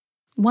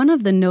One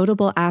of the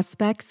notable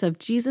aspects of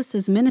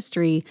Jesus'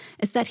 ministry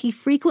is that he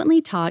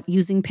frequently taught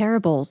using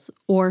parables,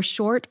 or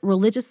short,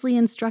 religiously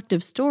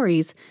instructive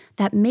stories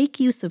that make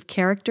use of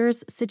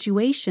characters,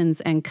 situations,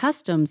 and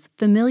customs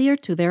familiar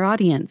to their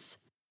audience.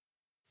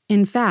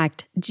 In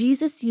fact,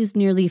 Jesus used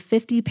nearly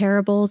 50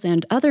 parables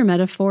and other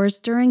metaphors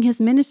during his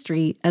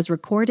ministry as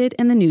recorded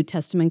in the New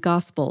Testament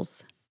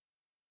Gospels.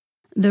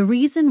 The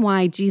reason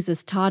why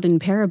Jesus taught in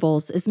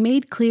parables is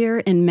made clear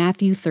in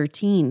Matthew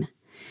 13.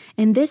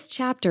 In this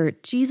chapter,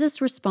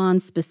 Jesus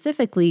responds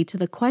specifically to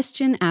the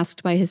question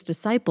asked by his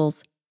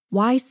disciples,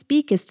 "Why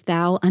speakest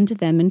thou unto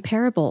them in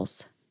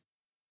parables?"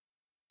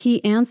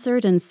 He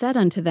answered and said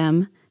unto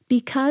them,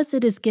 "Because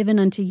it is given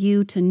unto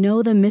you to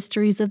know the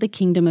mysteries of the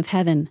kingdom of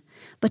heaven,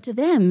 but to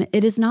them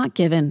it is not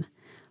given.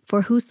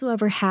 For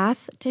whosoever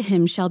hath, to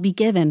him shall be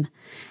given,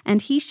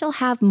 and he shall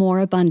have more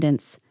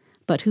abundance.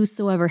 But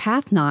whosoever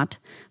hath not,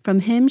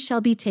 from him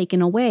shall be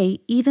taken away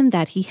even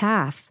that he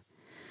hath.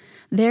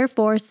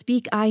 Therefore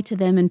speak I to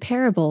them in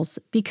parables,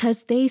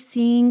 because they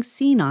seeing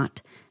see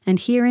not, and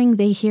hearing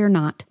they hear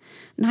not,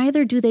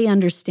 neither do they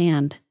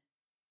understand.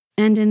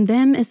 And in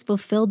them is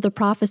fulfilled the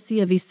prophecy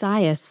of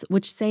Esaias,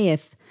 which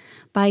saith,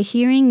 By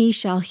hearing ye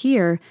shall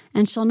hear,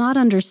 and shall not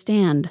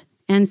understand,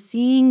 and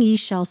seeing ye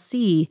shall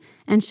see,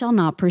 and shall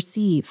not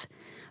perceive.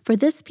 For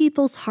this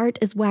people's heart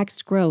is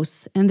waxed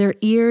gross, and their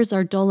ears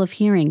are dull of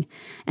hearing,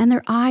 and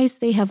their eyes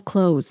they have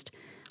closed,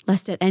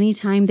 lest at any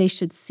time they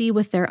should see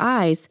with their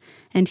eyes,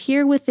 and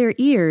hear with their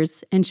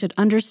ears, and should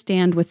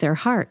understand with their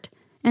heart,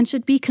 and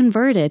should be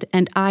converted,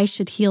 and I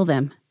should heal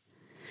them.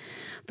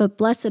 But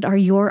blessed are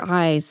your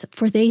eyes,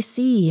 for they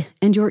see,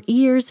 and your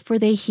ears, for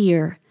they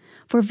hear.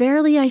 For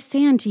verily I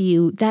say unto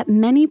you, that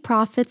many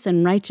prophets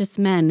and righteous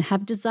men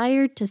have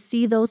desired to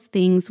see those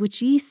things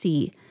which ye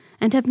see,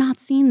 and have not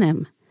seen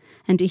them,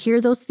 and to hear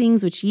those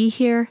things which ye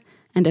hear,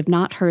 and have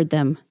not heard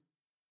them."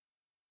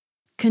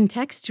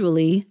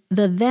 Contextually,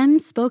 the them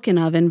spoken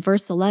of in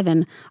verse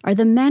 11 are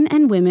the men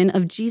and women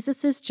of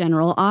Jesus'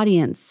 general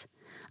audience.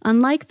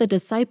 Unlike the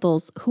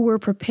disciples who were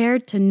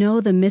prepared to know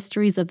the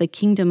mysteries of the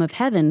kingdom of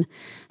heaven,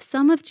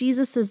 some of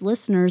Jesus'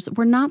 listeners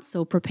were not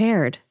so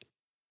prepared.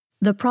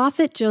 The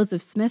prophet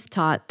Joseph Smith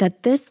taught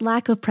that this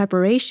lack of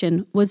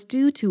preparation was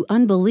due to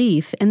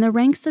unbelief in the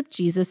ranks of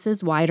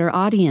Jesus' wider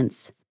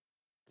audience.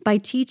 By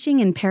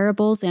teaching in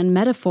parables and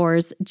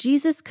metaphors,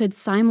 Jesus could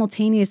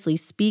simultaneously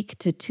speak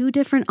to two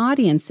different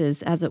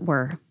audiences, as it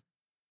were.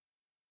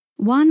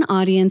 One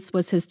audience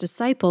was his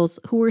disciples,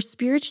 who were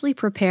spiritually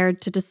prepared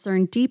to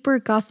discern deeper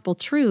gospel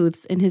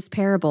truths in his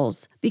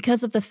parables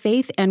because of the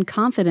faith and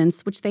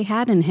confidence which they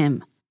had in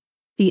him.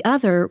 The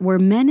other were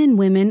men and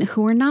women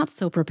who were not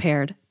so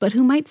prepared, but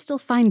who might still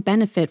find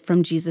benefit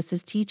from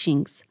Jesus'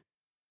 teachings.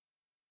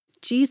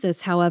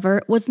 Jesus,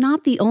 however, was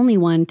not the only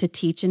one to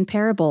teach in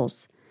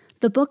parables.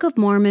 The Book of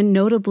Mormon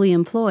notably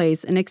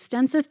employs an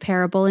extensive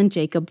parable in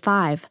Jacob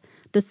 5,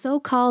 the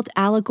so-called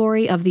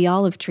allegory of the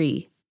olive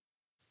tree.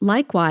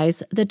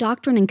 Likewise, the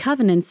Doctrine and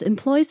Covenants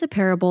employs a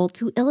parable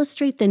to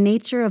illustrate the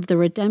nature of the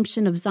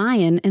redemption of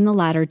Zion in the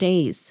latter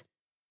days.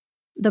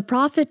 The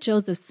prophet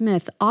Joseph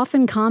Smith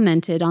often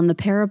commented on the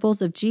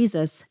parables of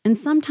Jesus and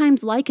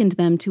sometimes likened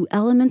them to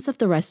elements of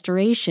the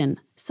restoration,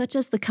 such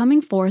as the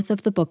coming forth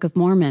of the Book of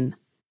Mormon.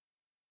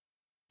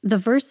 The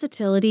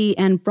versatility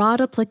and broad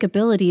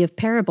applicability of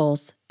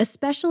parables,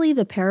 especially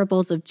the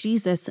parables of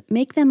Jesus,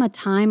 make them a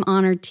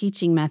time-honored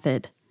teaching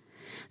method.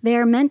 They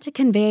are meant to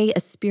convey a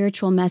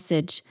spiritual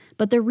message,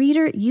 but the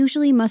reader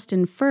usually must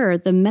infer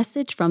the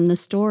message from the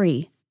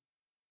story.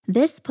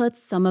 This puts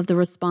some of the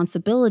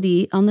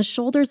responsibility on the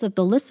shoulders of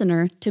the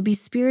listener to be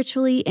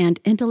spiritually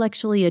and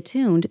intellectually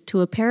attuned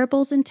to a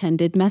parable's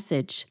intended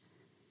message.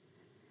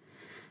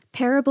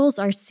 Parables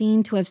are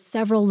seen to have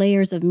several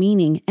layers of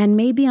meaning and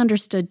may be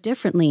understood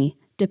differently,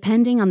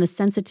 depending on the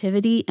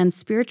sensitivity and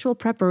spiritual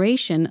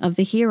preparation of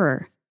the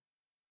hearer.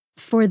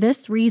 For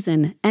this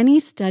reason,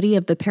 any study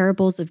of the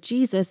parables of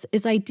Jesus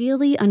is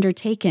ideally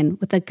undertaken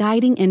with a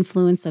guiding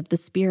influence of the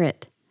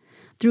Spirit.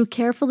 Through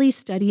carefully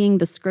studying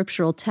the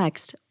scriptural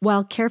text,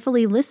 while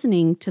carefully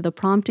listening to the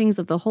promptings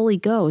of the Holy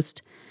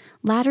Ghost,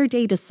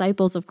 latter-day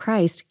disciples of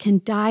Christ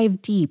can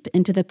dive deep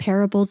into the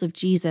parables of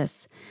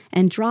Jesus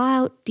and draw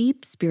out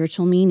deep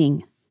spiritual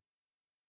meaning.